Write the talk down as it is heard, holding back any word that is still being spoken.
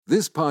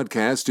This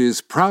podcast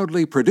is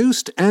proudly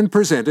produced and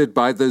presented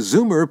by the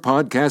Zoomer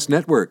Podcast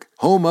Network,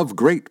 home of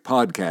great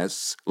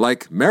podcasts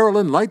like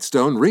Marilyn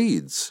Lightstone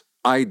Reads,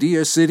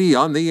 Idea City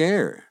on the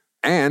Air,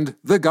 and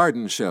The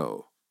Garden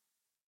Show.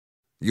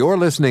 You're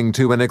listening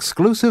to an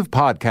exclusive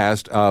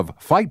podcast of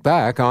Fight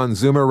Back on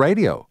Zoomer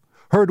Radio,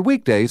 heard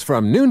weekdays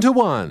from noon to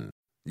 1.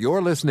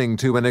 You're listening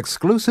to an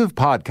exclusive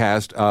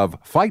podcast of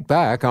Fight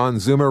Back on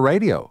Zoomer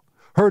Radio,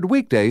 heard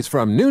weekdays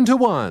from noon to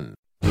 1.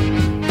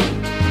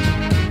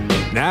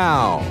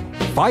 Now,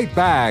 Fight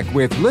Back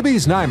with Libby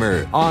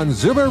Znaimer on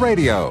Zoomer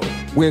Radio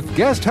with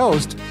guest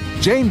host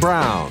Jane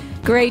Brown.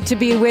 Great to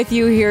be with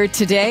you here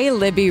today.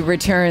 Libby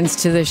returns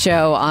to the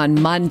show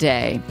on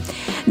Monday.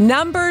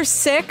 Number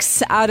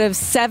 6 out of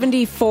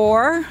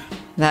 74.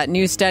 That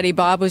new study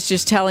Bob was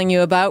just telling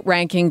you about,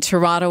 ranking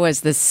Toronto as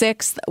the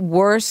 6th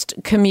worst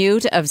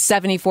commute of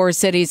 74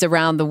 cities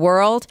around the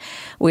world.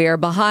 We are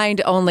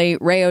behind only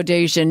Rio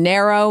de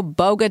Janeiro,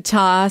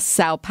 Bogota,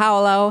 Sao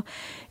Paulo,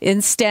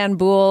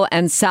 Istanbul,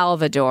 and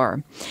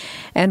Salvador.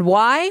 And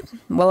why?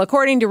 Well,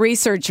 according to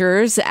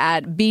researchers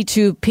at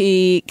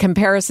B2B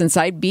comparison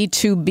site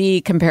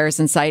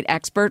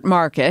Expert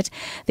Market,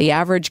 the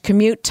average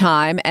commute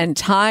time and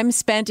time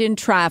spent in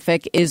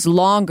traffic is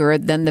longer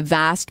than the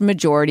vast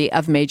majority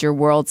of major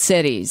world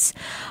cities,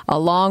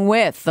 along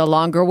with the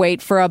longer wait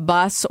for a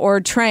bus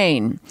or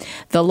train,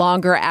 the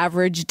longer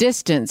average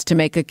distance to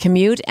make a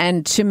commute,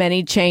 and too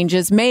many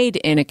changes made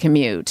in a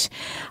commute,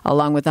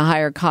 along with the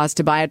higher cost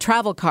to buy a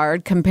travel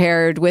card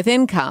compared with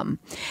income.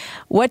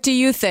 What do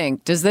you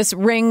think? Does this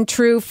ring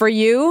true for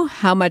you?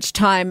 How much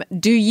time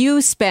do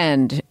you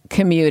spend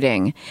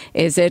commuting?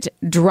 Is it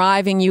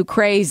driving you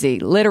crazy?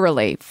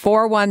 Literally,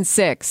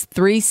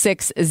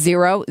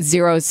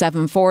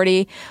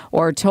 416-360-0740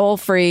 or toll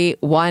free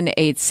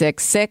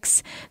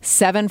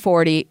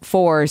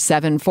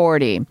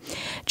 1-866-740-4740.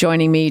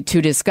 Joining me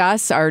to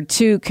discuss are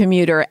two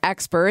commuter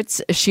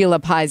experts, Sheila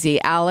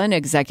Piazzi-Allen,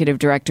 Executive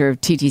Director of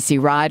TTC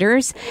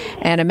Riders,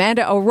 and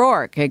Amanda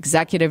O'Rourke,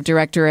 Executive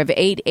Director of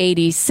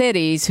 880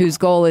 Cities, whose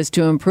goal is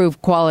to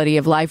improve quality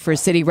of life for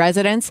city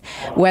residents,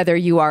 whether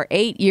you are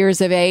 8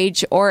 years of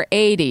age or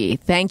 80.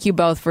 Thank you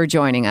both for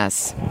joining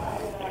us.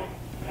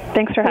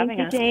 Thanks for having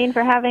us. Thank you, Jane,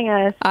 for having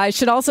us. I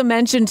should also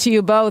mention to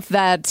you both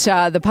that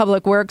the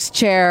Public Works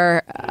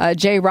Chair,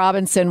 Jay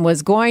Robinson,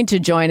 was going to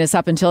join us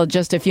up until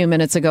just a few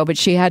minutes ago, but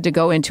she had to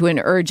go into an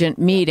urgent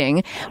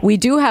meeting. We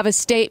do have a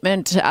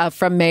statement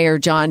from Mayor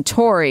John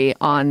Tory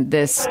on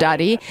this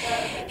study.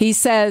 He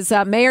says,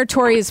 Mayor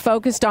Tory is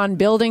focused on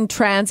building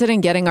transit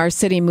and getting our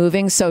city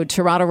moving so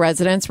Toronto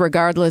residents,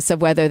 regardless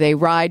of whether they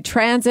ride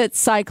transit,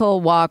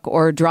 cycle, walk,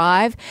 or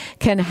drive,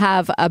 can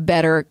have a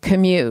better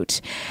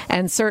commute.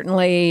 And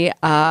certainly,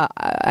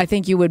 I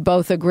think you would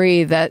both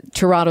agree that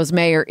Toronto's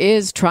mayor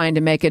is trying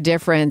to make a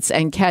difference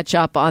and catch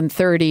up on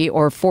 30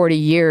 or 40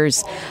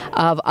 years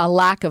of a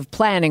lack of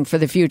planning for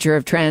the future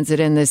of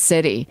transit in this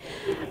city.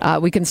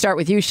 We can start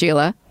with you,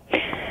 Sheila.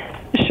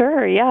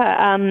 Sure,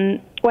 yeah.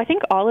 Well, I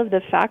think all of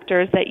the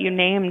factors that you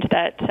named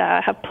that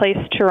have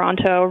placed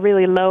Toronto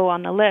really low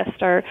on the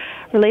list are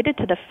related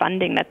to the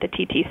funding that the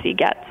TTC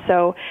gets.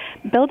 So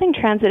building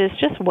transit is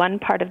just one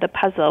part of the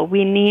puzzle.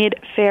 We need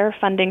fair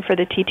funding for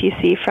the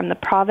TTC from the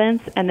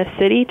province and the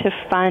city to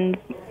fund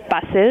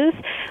buses,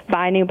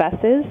 buy new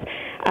buses,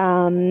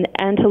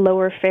 and to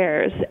lower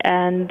fares.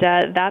 And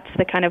that's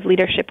the kind of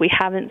leadership we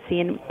haven't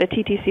seen. The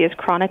TTC is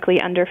chronically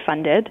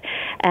underfunded.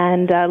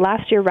 And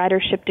last year,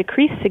 ridership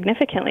decreased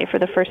significantly for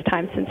the first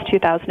time since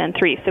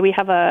 2003. So we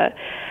have a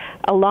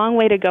long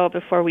way to go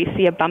before we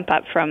see a bump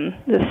up from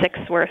the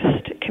 6th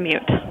worst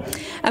commute.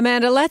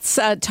 Amanda, let's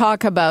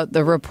talk about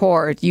the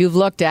report. You've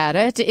looked at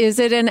it. Is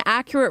it an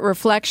accurate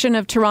reflection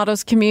of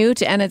Toronto's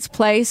commute and its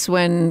place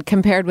when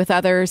compared with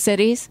other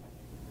cities?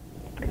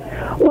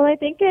 Well, I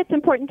think it's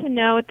important to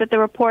note that the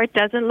report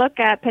doesn't look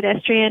at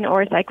pedestrian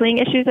or cycling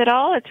issues at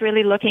all. It's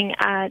really looking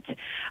at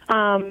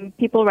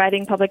people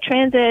riding public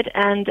transit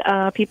and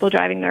people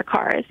driving their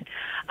cars.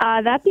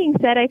 That being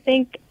said, I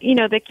think,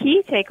 the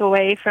key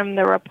takeaway from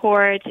the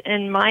report,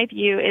 in my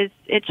view, is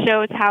it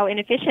shows how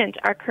inefficient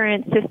our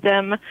current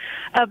system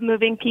of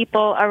moving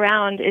people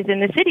around is in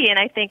the city. And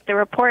I think the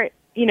report,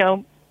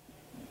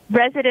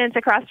 residents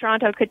across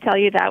Toronto could tell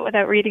you that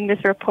without reading this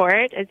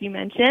report, as you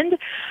mentioned.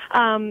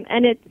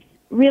 And it's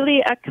really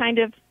a kind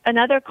of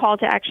another call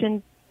to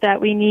action that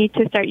we need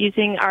to start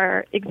using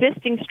our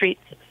existing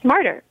streets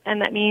smarter. And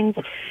that means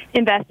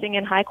investing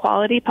in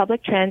high-quality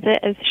public transit,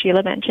 as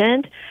Sheila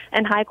mentioned,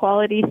 and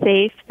high-quality,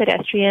 safe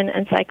pedestrian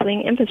and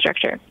cycling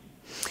infrastructure.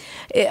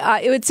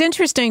 It's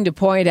interesting to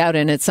point out,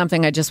 and it's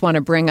something I just want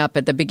to bring up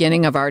at the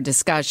beginning of our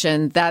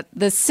discussion, that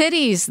the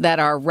cities that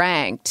are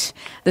ranked,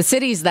 the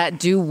cities that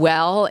do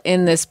well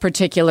in this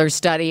particular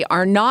study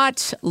are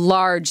not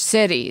large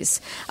cities.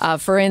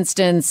 For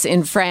instance,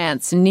 in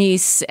France,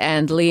 Nice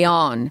and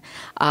Lyon,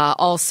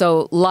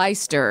 also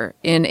Leicester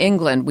in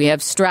England, we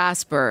have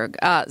Strasbourg.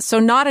 So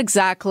not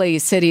exactly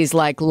cities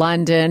like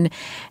London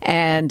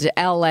and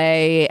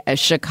LA,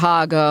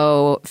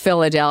 Chicago,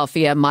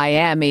 Philadelphia,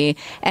 Miami,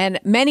 and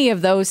many of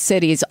of those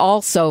cities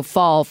also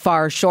fall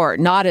far short,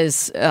 not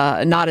as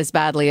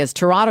badly as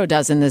Toronto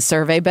does in this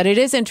survey. But it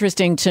is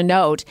interesting to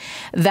note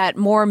that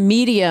more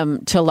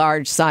medium to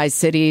large size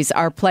cities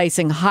are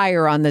placing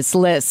higher on this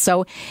list.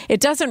 So it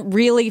doesn't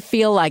really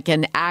feel like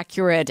an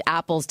accurate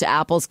apples to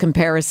apples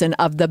comparison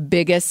of the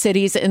biggest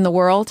cities in the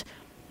world.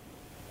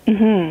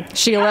 Mm-hmm.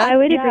 Sheila? I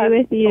would agree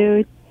with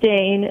you,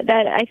 Jane,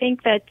 that I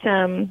think that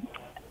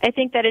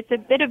it's a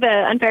bit of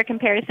an unfair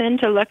comparison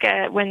to look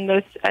at when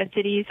those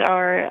cities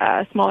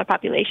are smaller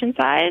population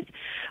size.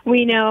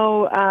 We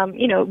know,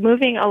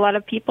 moving a lot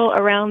of people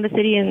around the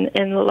city in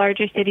the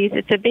larger cities,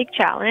 it's a big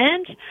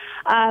challenge.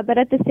 But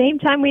at the same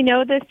time, we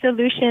know the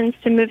solutions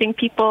to moving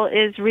people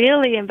is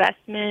really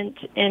investment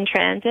in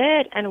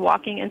transit and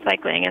walking and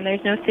cycling. And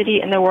there's no city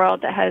in the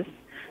world that has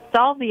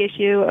solve the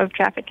issue of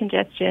traffic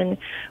congestion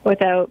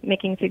without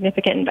making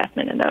significant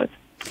investment in those.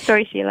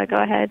 Sorry, Sheila, go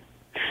ahead.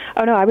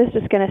 Oh, no, I was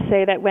just going to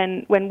say that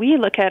when we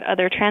look at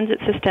other transit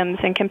systems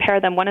and compare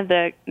them, one of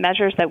the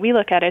measures that we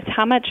look at is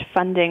how much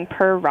funding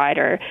per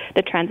rider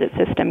the transit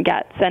system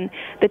gets. And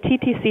the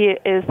TTC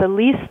is the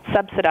least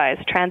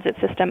subsidized transit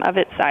system of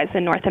its size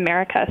in North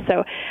America.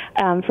 So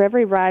for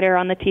every rider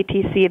on the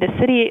TTC, the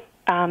city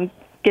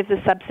gives a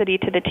subsidy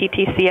to the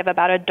TTC of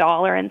about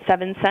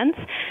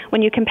 $1.07.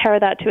 When you compare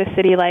that to a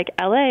city like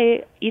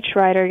LA, each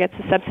rider gets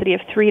a subsidy of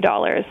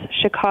 $3.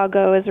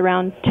 Chicago is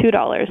around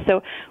 $2.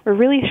 So we're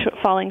really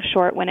falling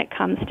short when it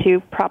comes to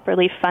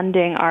properly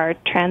funding our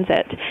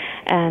transit,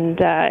 and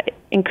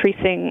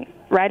increasing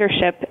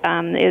ridership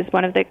is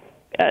one of the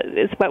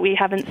is what we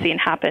haven't seen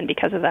happen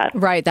because of that.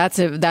 Right.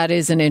 That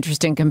is an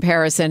interesting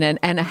comparison.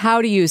 And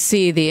how do you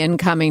see the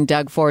incoming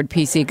Doug Ford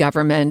PC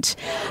government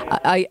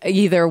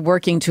either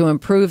working to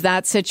improve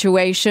that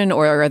situation,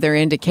 or are there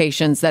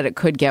indications that it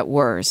could get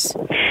worse?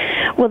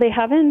 Well, they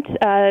haven't.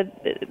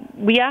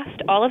 We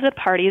asked all of the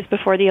parties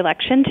before the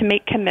election to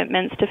make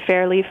commitments to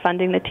fairly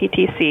funding the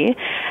TTC,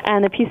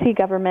 and the PC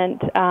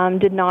government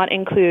did not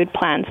include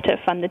plans to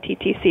fund the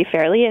TTC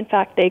fairly. In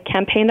fact, they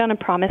campaigned on a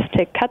promise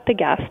to cut the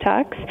gas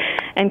tax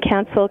and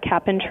cancel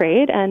cap and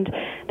trade, and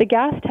the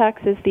gas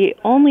tax is the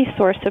only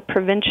source of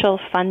provincial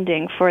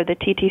funding for the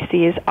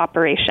TTC's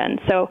operation.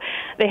 So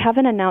they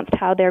haven't announced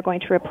how they're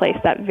going to replace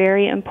that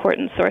very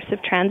important source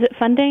of transit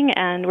funding,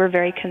 and we're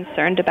very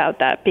concerned about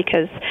that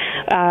because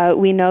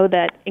we know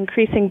that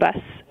increasing bus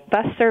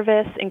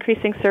service,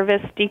 increasing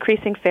service,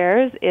 decreasing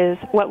fares is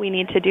what we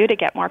need to do to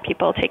get more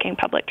people taking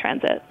public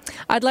transit.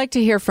 I'd like to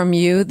hear from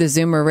you, the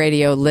Zoomer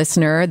Radio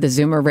listener, the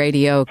Zoomer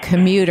Radio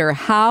commuter,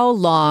 how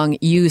long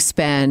you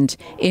spend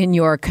in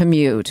your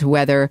commute,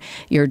 whether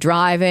you're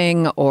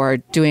driving or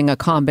doing a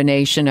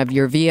combination of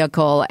your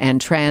vehicle and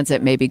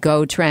transit, maybe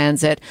GO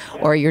Transit,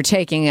 or you're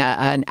taking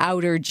an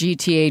outer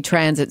GTA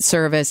transit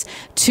service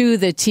to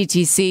the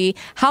TTC.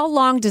 How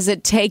long does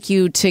it take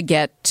you to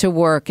get to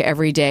work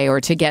every day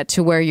or to get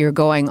to where you're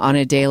going on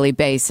a daily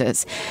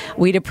basis?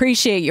 We'd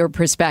appreciate your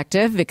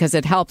perspective because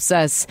it helps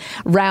us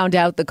round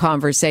out the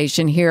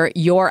conversation here.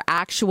 Your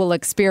actual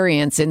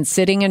experience in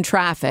sitting in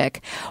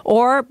traffic,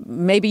 or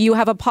maybe you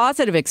have a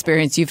positive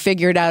experience. You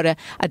figured out a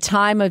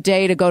time of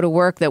day to go to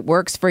work that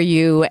works for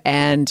you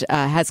and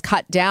has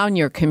cut down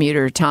your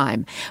commuter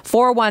time.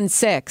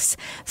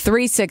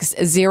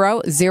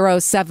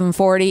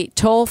 416-360-0740,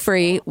 toll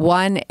free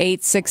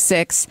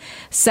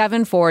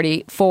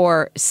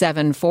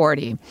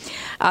 1-866-740-4740.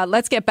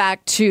 Let's get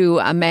back to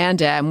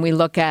Amanda, and we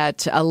look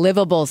at a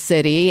livable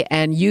city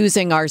and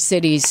using our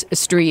city's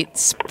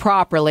streets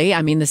properly.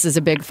 I mean, this is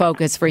a big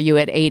focus for you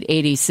at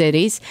 880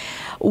 Cities.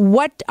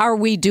 What are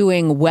we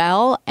doing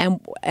well?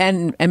 And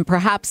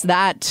perhaps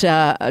that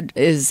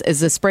is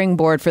a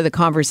springboard for the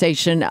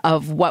conversation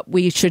of what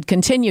we should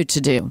continue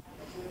to do.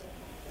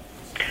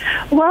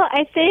 Well,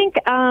 I think,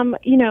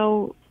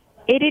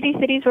 880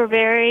 Cities were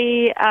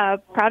very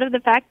proud of the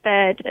fact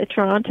that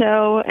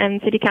Toronto and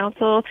City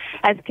Council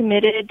has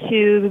committed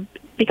to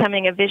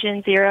becoming a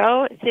Vision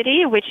Zero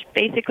city, which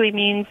basically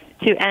means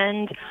to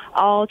end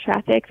all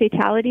traffic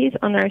fatalities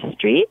on our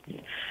streets.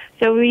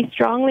 So we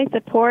strongly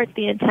support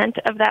the intent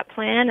of that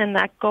plan and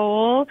that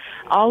goal.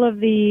 All of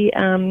the,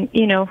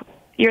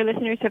 your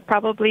listeners have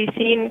probably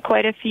seen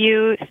quite a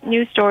few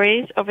news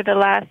stories over the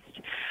last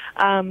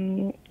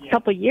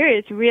couple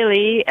years,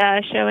 really,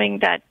 showing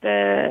that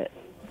the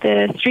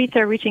streets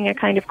are reaching a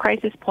kind of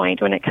crisis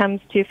point when it comes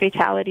to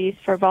fatalities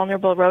for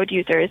vulnerable road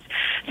users.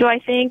 So I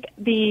think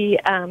the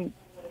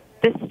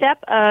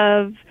step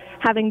of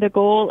having the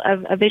goal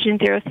of a Vision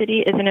Zero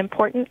city is an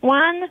important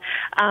one.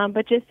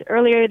 But just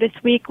earlier this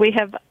week, we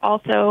have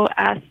also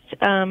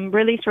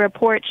released a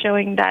report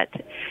showing that,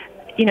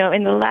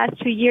 in the last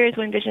 2 years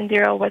when Vision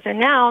Zero was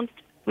announced,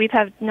 we've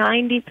had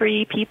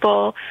 93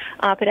 people,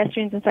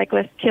 pedestrians and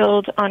cyclists,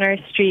 killed on our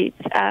streets.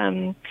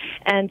 And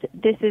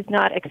this is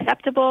not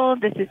acceptable.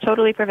 This is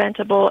totally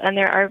preventable. And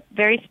there are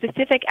very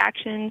specific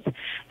actions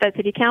that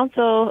City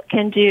Council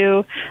can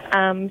do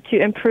to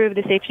improve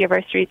the safety of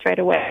our streets right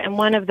away. And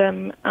one of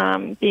them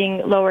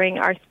being lowering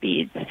our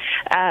speeds.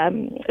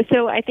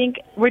 So I think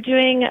we're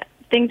doing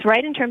things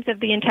right in terms of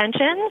the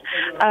intention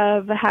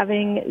of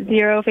having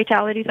zero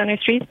fatalities on our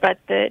streets, but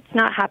it's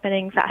not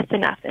happening fast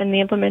enough, and the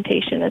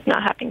implementation is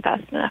not happening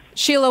fast enough.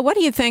 Sheila, what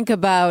do you think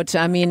about,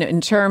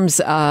 in terms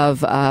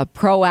of a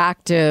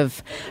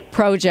proactive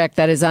project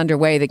that is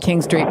underway, the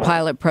King Street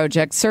Pilot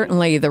Project?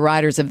 Certainly the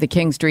riders of the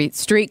King Street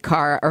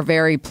streetcar are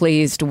very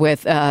pleased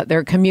with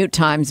their commute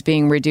times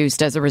being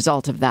reduced as a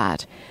result of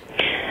that.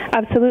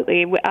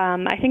 Absolutely.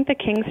 I think the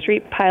King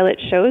Street pilot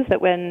shows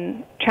that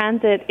when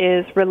transit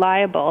is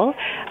reliable,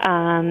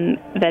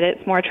 that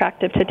it's more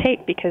attractive to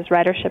take because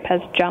ridership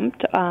has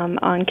jumped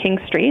on King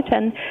Street.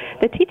 And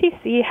the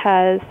TTC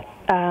has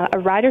a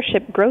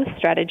ridership growth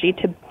strategy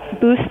to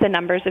boost the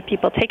numbers of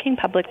people taking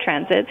public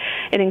transit.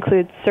 It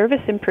includes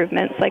service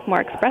improvements like more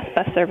express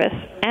bus service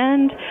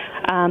and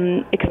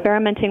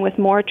experimenting with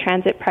more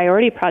transit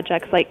priority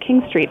projects like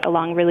King Street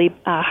along really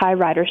high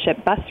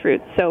ridership bus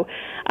routes. So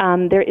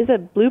there is a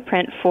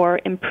blueprint for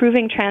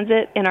improving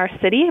transit in our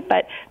city,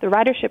 but the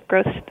ridership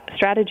growth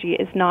strategy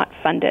is not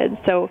funded.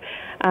 So,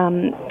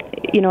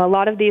 a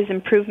lot of these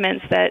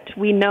improvements that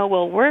we know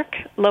will work,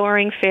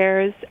 lowering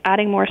fares,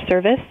 adding more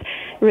service,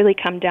 really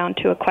come down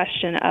to a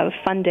question of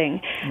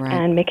funding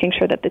and making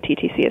sure that the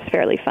TTC is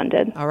fairly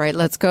funded. All right,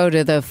 let's go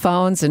to the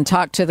phones and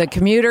talk to the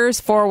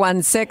commuters.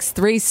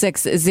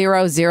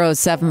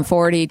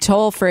 416-360-0740,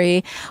 toll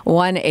free,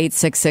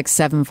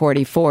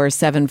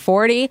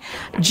 1-866-744-740.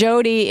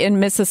 Jody in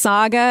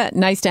Mississauga,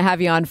 nice to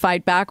have you on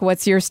Fight Back.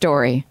 What's your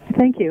story?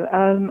 Thank you.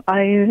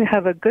 I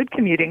have a good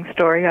commuting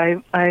story.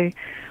 I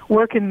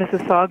work in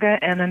Mississauga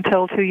and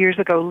until 2 years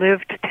ago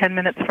lived 10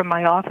 minutes from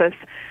my office,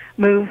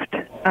 moved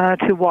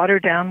to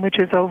Waterdown, which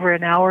is over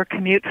an hour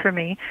commute for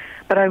me,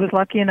 but I was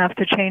lucky enough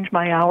to change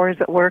my hours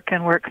at work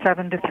and work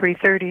 7 to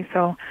 3:30,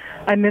 so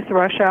I miss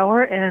rush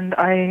hour and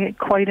I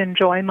quite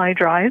enjoy my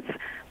drives,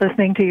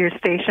 listening to your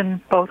station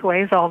both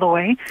ways, all the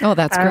way. Oh,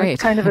 that's great.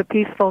 It's kind of a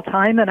peaceful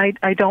time, and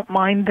I don't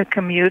mind the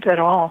commute at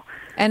all.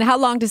 And how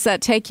long does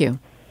that take you?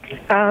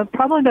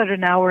 Probably about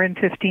an hour and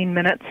 15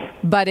 minutes.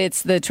 But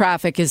the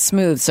traffic is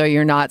smooth, so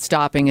you're not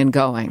stopping and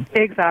going.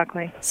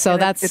 Exactly. So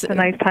it's a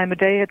nice time of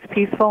day. It's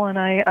peaceful, and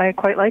I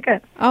quite like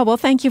it. Oh, well,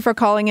 thank you for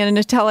calling in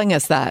and telling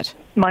us that.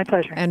 My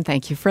pleasure. And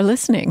thank you for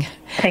listening.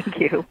 Thank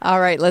you.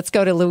 All right, let's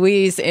go to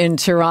Louise in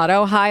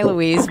Toronto. Hi,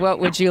 Louise. What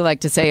would you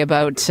like to say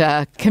about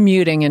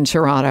commuting in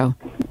Toronto?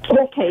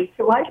 Okay,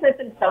 so I live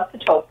in South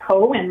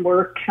Etobicoke and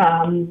work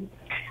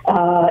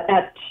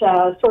at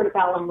sort of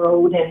Allen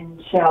Road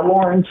and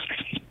Lawrence.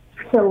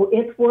 So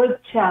it was,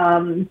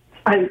 I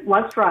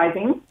was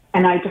driving,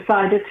 and I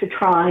decided to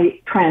try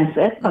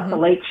transit, but the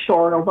Lake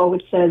Shore, although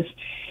it says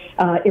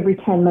every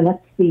 10 minutes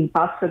the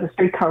bus or the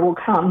streetcar will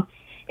come,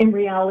 in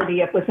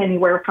reality it was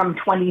anywhere from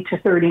 20 to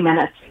 30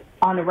 minutes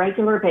on a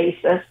regular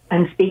basis,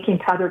 and speaking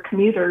to other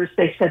commuters,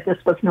 they said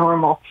this was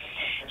normal.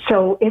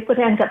 So it would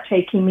end up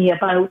taking me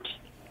about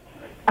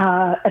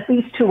at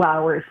least 2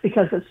 hours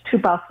because it's 2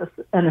 buses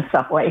and a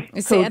subway.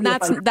 See, and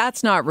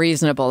that's not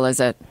reasonable,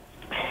 is it?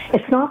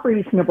 It's not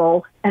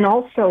reasonable, and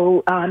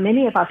also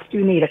many of us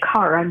do need a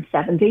car. I'm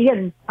 70,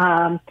 and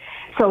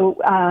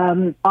so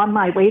on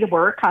my way to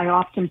work, I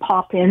often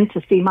pop in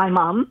to see my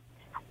mom,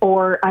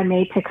 or I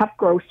may pick up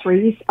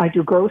groceries. I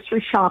do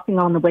grocery shopping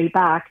on the way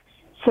back.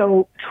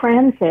 So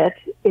transit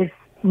is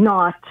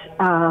not,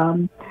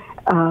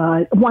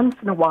 once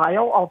in a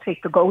while, I'll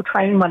take the GO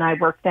train when I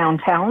work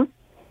downtown,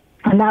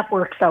 and that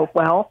works out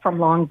well from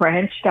Long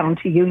Branch down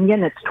to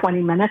Union. It's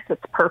 20 minutes.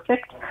 It's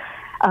perfect.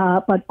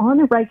 But on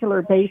a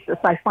regular basis,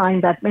 I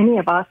find that many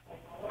of us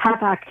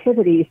have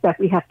activities that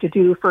we have to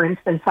do, for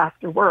instance,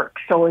 after work.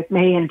 So it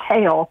may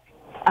entail,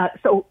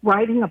 so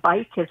riding a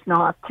bike is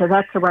not,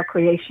 that's a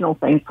recreational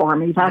thing for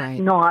me. That's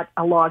not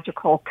a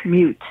logical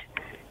commute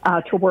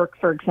to work,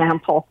 for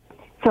example.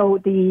 So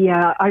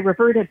I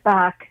reverted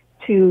back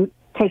to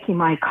taking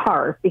my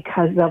car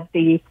because of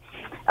the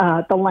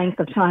length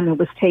of time it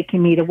was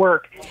taking me to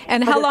work.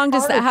 And how long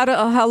does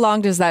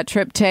that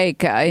trip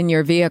take in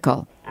your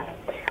vehicle?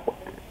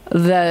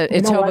 The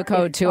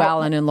Etobicoke to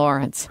Allen and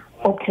Lawrence.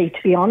 Okay,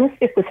 to be honest,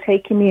 it was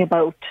taking me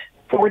about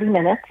 40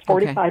 minutes,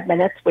 45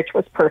 minutes, which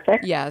was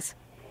perfect. Yes.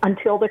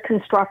 Until the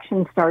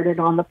construction started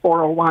on the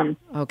 401.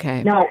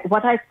 Okay. Now,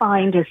 what I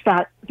find is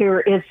that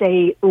there is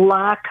a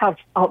lack of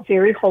a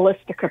very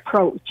holistic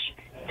approach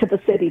to the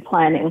city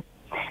planning.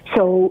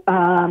 So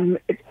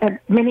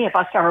many of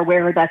us are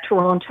aware that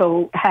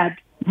Toronto had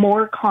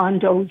more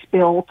condos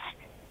built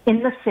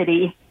in the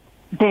city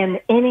than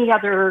any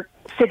other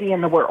city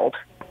in the world.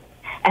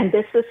 And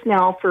this is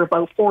now for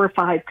about 4 or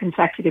 5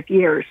 consecutive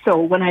years. So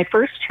when I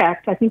first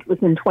checked, I think it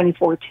was in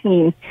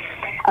 2014,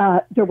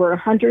 there were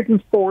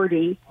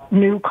 140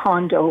 new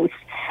condos.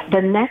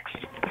 The next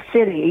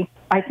city,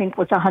 I think,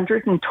 was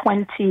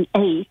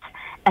 128,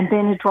 and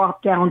then it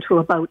dropped down to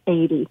about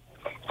 80.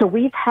 So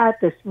we've had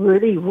this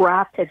really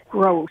rapid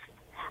growth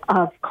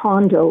of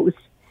condos.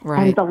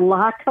 Right. And the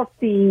lack of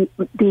the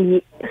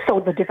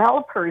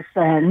developers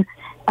then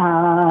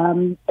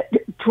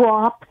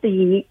drop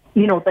the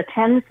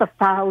tens of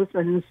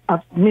thousands of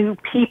new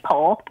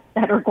people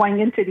that are going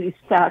into these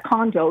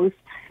condos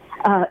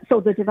So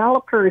the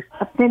developers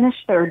finish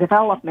their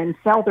development,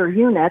 sell their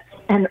units,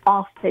 and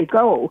off they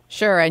go.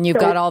 Sure, and you've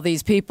got all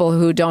these people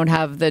who don't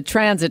have the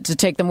transit to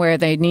take them where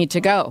they need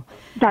to go.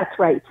 That's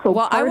right. So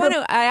well,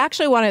 I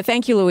actually want to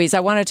thank you, Louise. I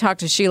want to talk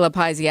to Sheila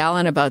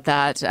Pizy-Allen about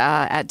that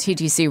at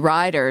TTC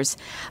Riders,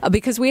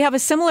 because we have a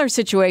similar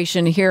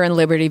situation here in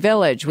Liberty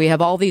Village. We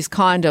have all these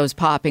condos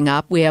popping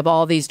up. We have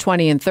all these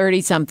 20 and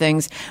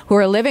 30-somethings who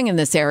are living in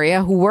this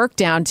area, who work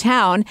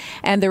downtown,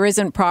 and there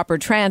isn't proper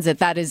transit.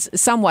 That is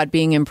somewhat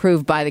being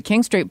improved by the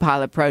King Street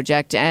pilot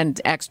project and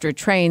extra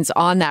trains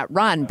on that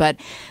run. But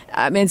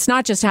it's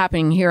not just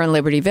happening here in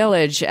Liberty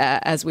Village.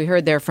 As we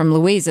heard there from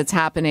Louise, it's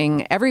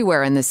happening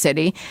everywhere in the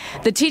city.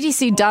 The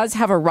TTC does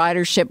have a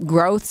ridership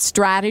growth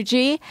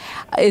strategy.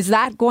 Is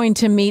that going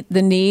to meet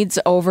the needs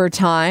over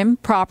time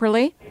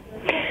properly?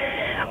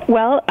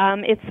 Well,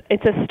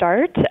 it's a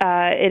start.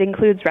 It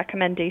includes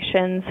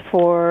recommendations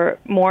for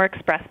more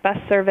express bus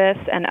service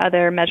and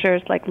other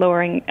measures like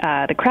lowering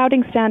the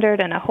crowding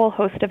standard and a whole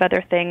host of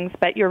other things.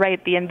 But you're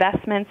right, the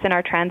investments in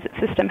our transit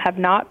system have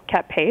not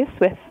kept pace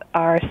with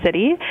our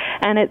city,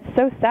 and it's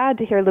so sad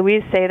to hear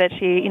Louise say that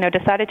she,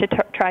 decided to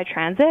try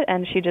transit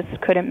and she just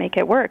couldn't make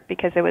it work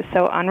because it was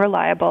so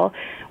unreliable,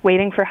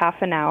 waiting for half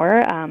an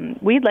hour.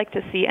 We'd like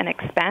to see an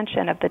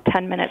expansion of the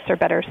 10 minutes or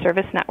better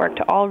service network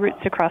to all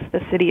routes across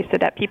the city so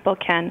that people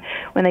can,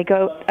 when they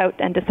go out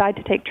and decide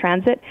to take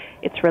transit,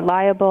 it's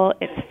reliable,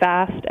 it's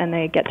fast, and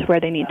they get to where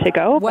they need to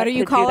go. What are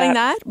you calling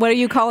that? What are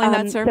you calling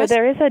that service? So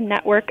there is a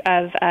network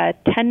of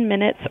 10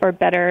 minutes or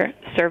better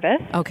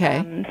service.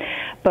 Okay.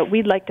 But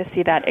we'd like to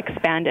see that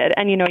expanded.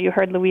 And, you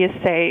heard Louise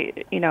say,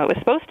 it was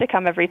supposed to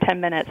come every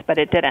 10 minutes, but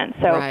it didn't.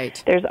 So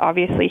There's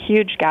obviously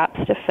huge gaps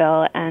to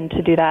fill, and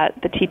to do that,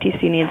 the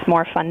TTC needs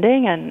more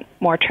funding and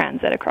more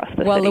transit across the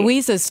city. Well,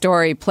 Louise's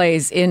story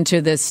plays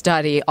into this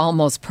study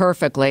almost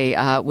perfectly,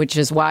 which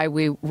is why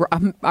we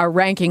are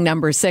ranking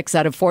number 6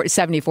 out of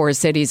 74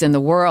 cities in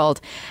the world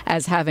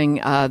as having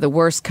the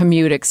worst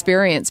commute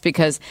experience,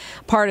 because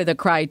part of the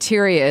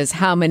criteria is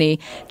how many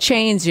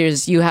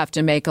changes you have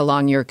to make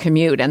along your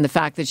commute. And the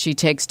fact that she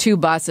takes 2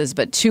 buses,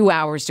 but 2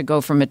 hours to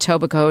go from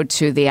Etobicoke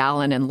to the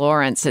Allen and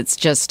Lawrence, it's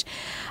just,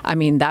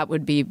 that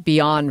would be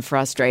beyond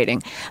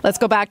frustrating. Let's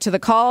go back to the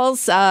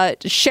calls.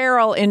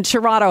 Cheryl in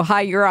Toronto.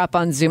 Hi, you're up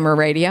on Zoomer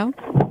Radio.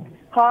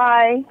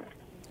 Hi.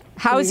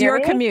 How's your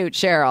commute,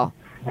 Cheryl?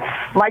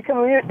 My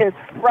commute is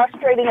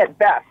frustrating at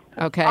best.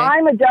 Okay.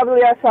 I'm a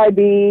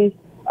WSIB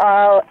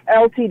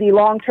LTD,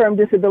 long-term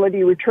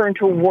disability return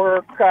to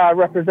work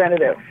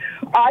representative.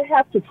 I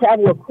have to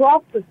travel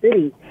across the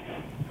city,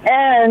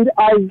 and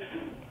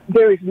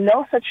there is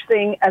no such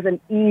thing as an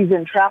ease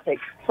in traffic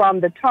from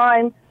the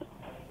time.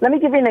 Let me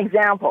give you an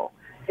example.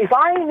 If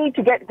I need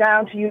to get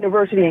down to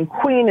University in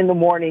Queen in the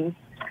morning,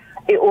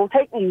 it will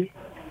take me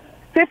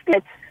 50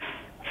 minutes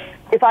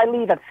if I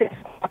leave at 6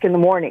 o'clock in the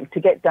morning to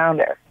get down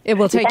there. It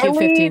will take you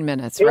 15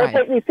 minutes, right? It will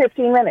take me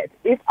 15 minutes.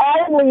 If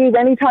I leave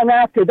any time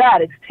after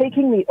that, it's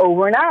taking me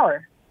over an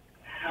hour.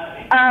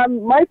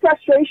 My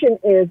frustration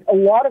is a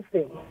lot of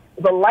things.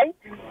 The lights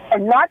are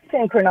not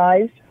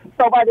synchronized,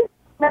 so by the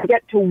time I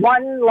get to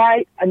one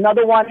light,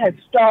 another one has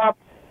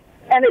stopped,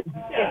 and it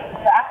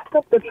backs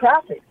up the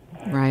traffic.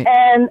 Right.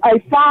 And I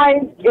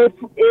find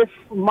if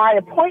my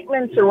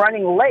appointments are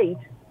running late,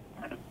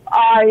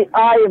 I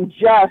am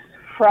just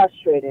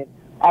frustrated.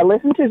 I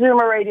listen to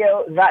Zoomer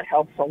Radio. That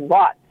helps a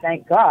lot,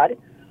 thank God.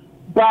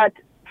 But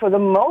for the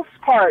most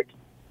part,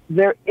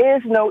 there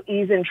is no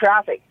ease in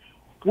traffic.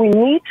 We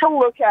need to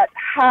look at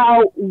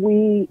how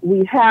we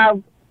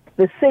have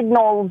the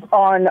signals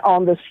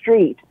on the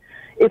street.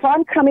 If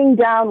I'm coming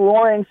down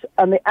Lawrence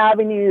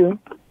Avenue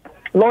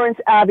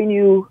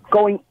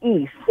going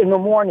east in the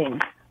morning,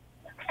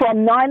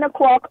 from 9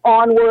 o'clock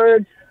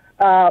onwards,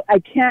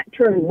 I can't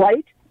turn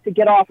right to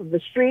get off of the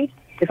street.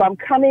 If I'm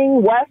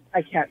coming west,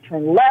 I can't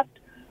turn left.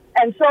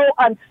 And so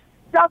I'm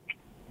stuck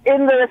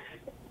in this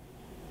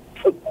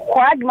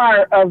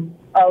quagmire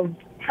of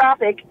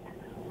traffic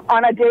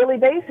on a daily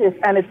basis,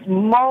 and it's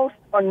most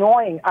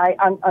annoying.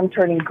 I'm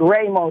turning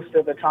gray most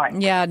of the time.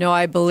 Yeah, no,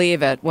 I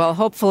believe it. Well,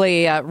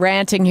 hopefully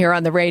ranting here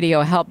on the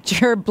radio helped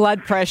your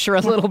blood pressure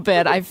a little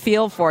bit. I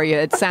feel for you.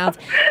 It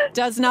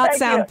does not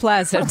sound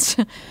pleasant.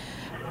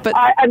 But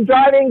I'm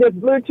driving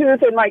with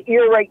Bluetooth in my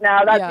ear right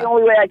now. That's the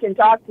only way I can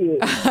talk to you.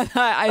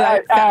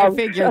 I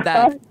figured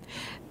that.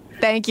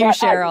 Thank you,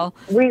 Cheryl.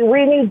 We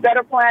need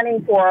better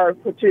planning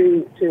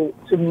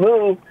to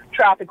move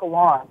traffic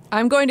along.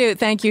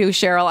 Thank you,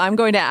 Cheryl. I'm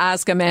going to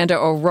ask Amanda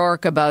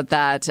O'Rourke about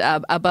that,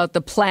 about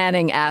the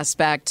planning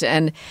aspect.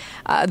 And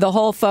the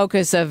whole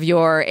focus of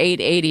your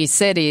 880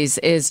 cities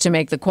is to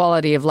make the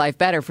quality of life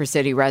better for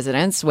city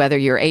residents, whether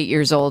you're 8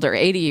 years old or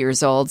 80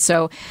 years old.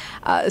 So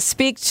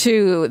speak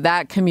to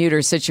that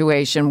commuter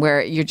situation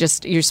where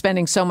you're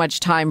spending so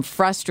much time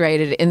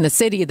frustrated in the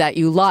city that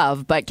you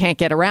love but can't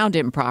get around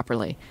in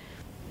properly.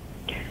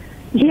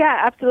 Yeah,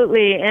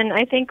 absolutely. And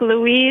I think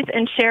Louise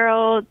and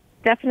Cheryl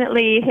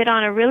definitely hit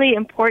on a really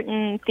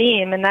important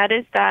theme, and that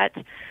is that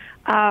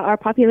our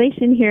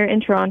population here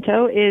in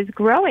Toronto is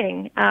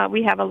growing.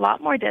 We have a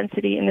lot more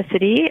density in the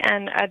city,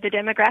 and the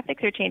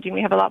demographics are changing.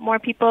 We have a lot more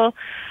people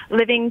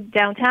living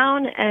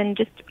downtown and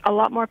just a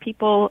lot more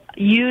people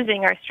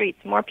using our streets,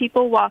 more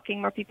people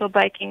walking, more people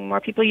biking, more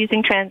people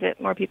using transit,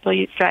 more people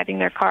driving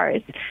their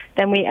cars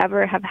than we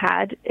ever have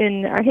had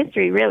in our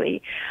history,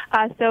 really.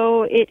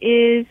 So it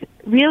is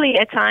really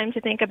a time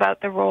to think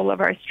about the role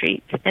of our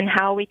streets and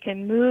how we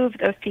can move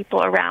those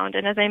people around.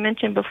 And as I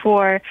mentioned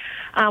before,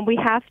 we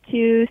have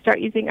to start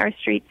using our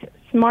streets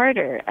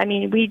smarter. I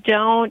mean,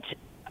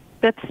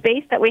 the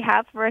space that we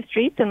have for our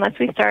streets, unless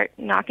we start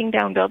knocking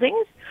down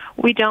buildings,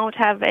 we don't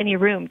have any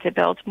room to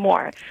build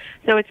more.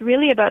 So it's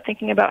really about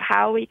thinking about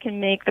how we can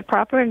make the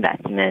proper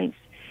investments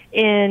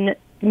in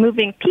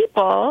moving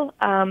people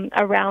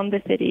around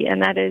the city,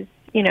 and that is,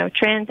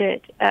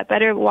 transit,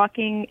 better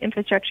walking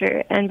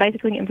infrastructure and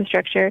bicycling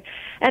infrastructure.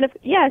 And as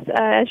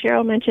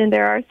Cheryl mentioned,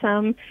 there are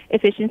some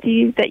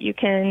efficiencies that you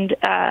can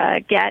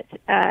get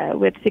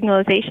with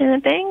signalization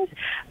and things,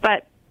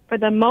 but for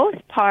the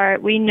most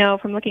part, we know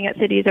from looking at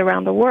cities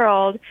around the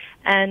world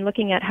and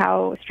looking at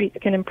how streets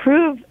can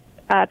improve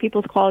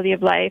people's quality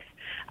of life,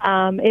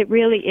 it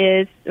really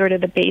is sort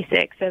of the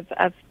basics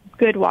of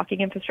good walking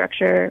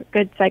infrastructure,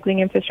 good cycling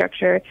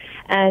infrastructure,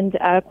 and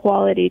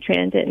quality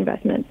transit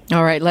investments.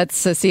 All right, let's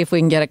see if we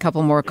can get a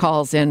couple more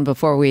calls in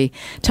before we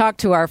talk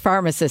to our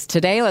pharmacist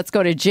today. Let's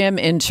go to Jim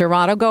in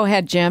Toronto. Go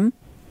ahead, Jim.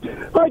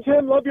 Hi,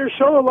 Jim. Love your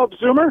show. I love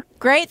Zoomer.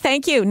 Great,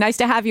 thank you. Nice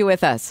to have you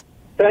with us.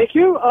 Thank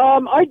you.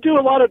 I do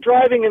a lot of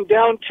driving in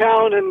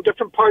downtown and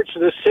different parts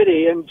of the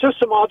city, and just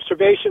some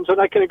observations, and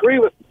I can agree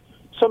with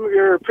some of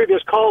your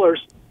previous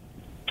callers.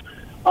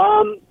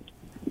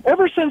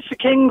 Ever since the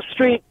King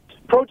Street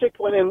project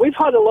went in, we've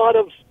had a lot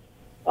of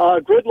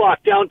gridlock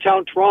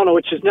downtown Toronto,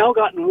 which has now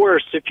gotten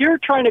worse. If you're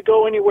trying to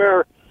go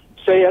anywhere,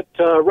 say at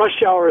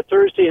rush hour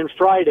Thursday and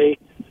Friday,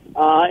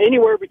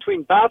 anywhere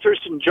between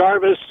Bathurst and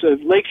Jarvis,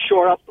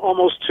 Lakeshore up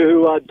almost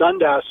to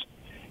Dundas,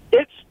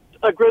 it's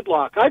a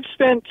gridlock. I've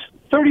spent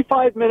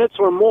 35 minutes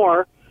or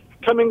more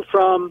coming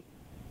from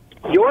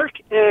York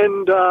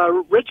and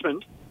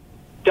Richmond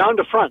down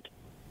to Front,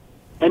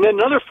 and then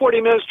another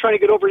 40 minutes trying to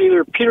get over to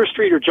either Peter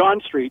Street or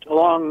John Street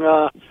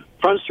along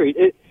Front Street.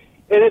 And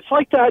it's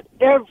like that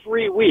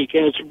every week,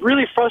 and it's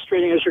really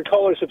frustrating, as your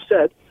callers have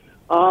said.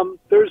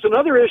 There's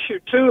another issue,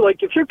 too.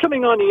 Like, if you're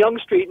coming on a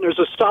Yonge Street and there's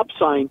a stop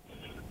sign,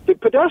 the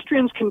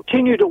pedestrians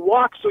continue to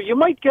walk, so you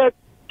might get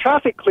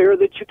traffic clear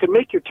that you can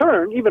make your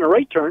turn, even a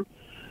right turn,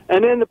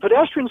 and then the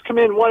pedestrians come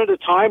in one at a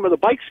time, or the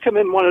bikes come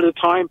in one at a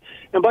time,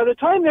 and by the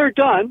time they're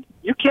done,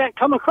 you can't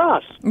come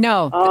across.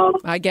 No,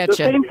 I get you.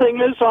 The same thing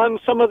is on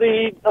some of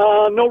the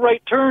no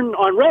right turn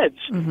on reds.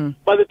 Mm-hmm.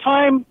 By the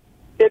time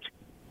it's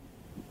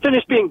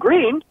finished being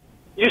green,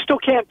 you still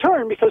can't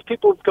turn because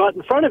people have got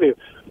in front of you.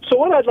 So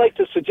what I'd like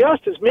to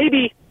suggest is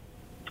maybe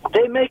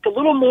they make a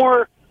little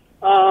more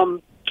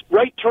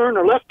right turn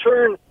or left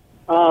turn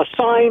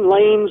sign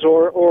lanes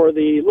or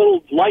the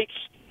little lights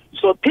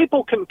so that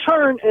people can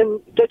turn,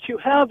 and that you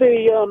have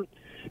an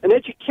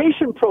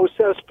education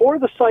process for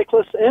the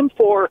cyclists and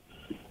for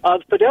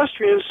the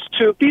pedestrians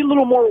to be a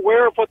little more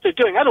aware of what they're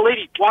doing. I had a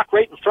lady walk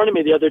right in front of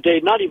me the other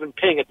day, not even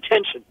paying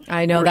attention.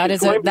 I know, that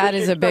is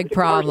a big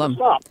problem.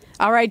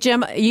 All right,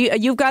 Jim,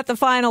 you've got the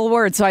final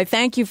word, so I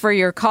thank you for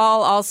your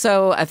call.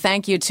 Also, a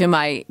thank you to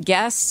my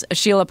guests,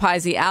 Sheila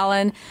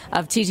Pisey-Allen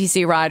of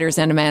TTC Riders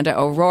and Amanda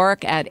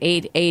O'Rourke at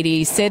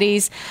 880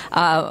 Cities.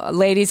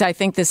 Ladies, I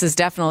think this is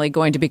definitely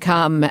going to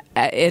become,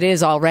 it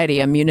is already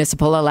a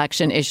municipal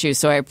election issue,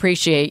 so I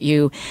appreciate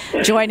you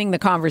joining the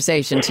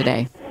conversation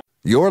today.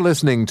 You're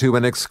listening to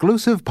an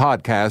exclusive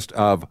podcast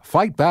of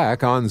Fight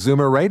Back on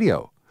Zoomer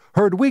Radio.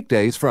 Heard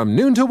weekdays from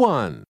noon to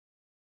 1.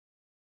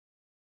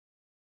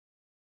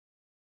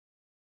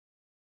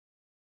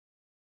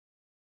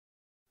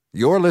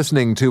 You're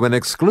listening to an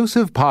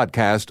exclusive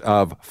podcast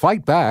of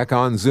Fight Back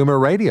on Zoomer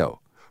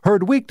Radio.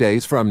 Heard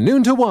weekdays from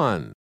noon to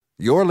 1.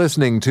 You're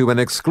listening to an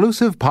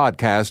exclusive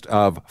podcast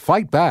of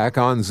Fight Back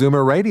on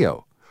Zoomer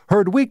Radio.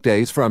 Heard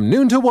weekdays from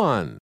noon to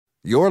 1.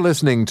 You're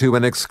listening to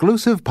an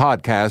exclusive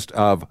podcast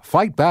of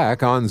Fight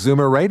Back on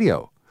Zoomer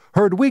Radio.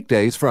 Heard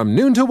weekdays from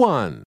noon to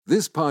 1.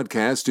 This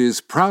podcast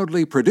is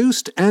proudly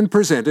produced and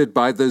presented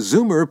by the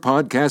Zoomer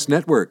Podcast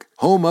Network,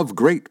 home of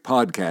great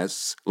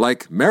podcasts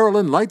like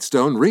Marilyn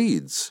Lightstone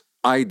Reads,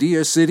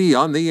 Idea City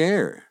on the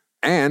Air,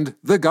 and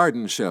The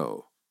Garden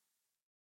Show.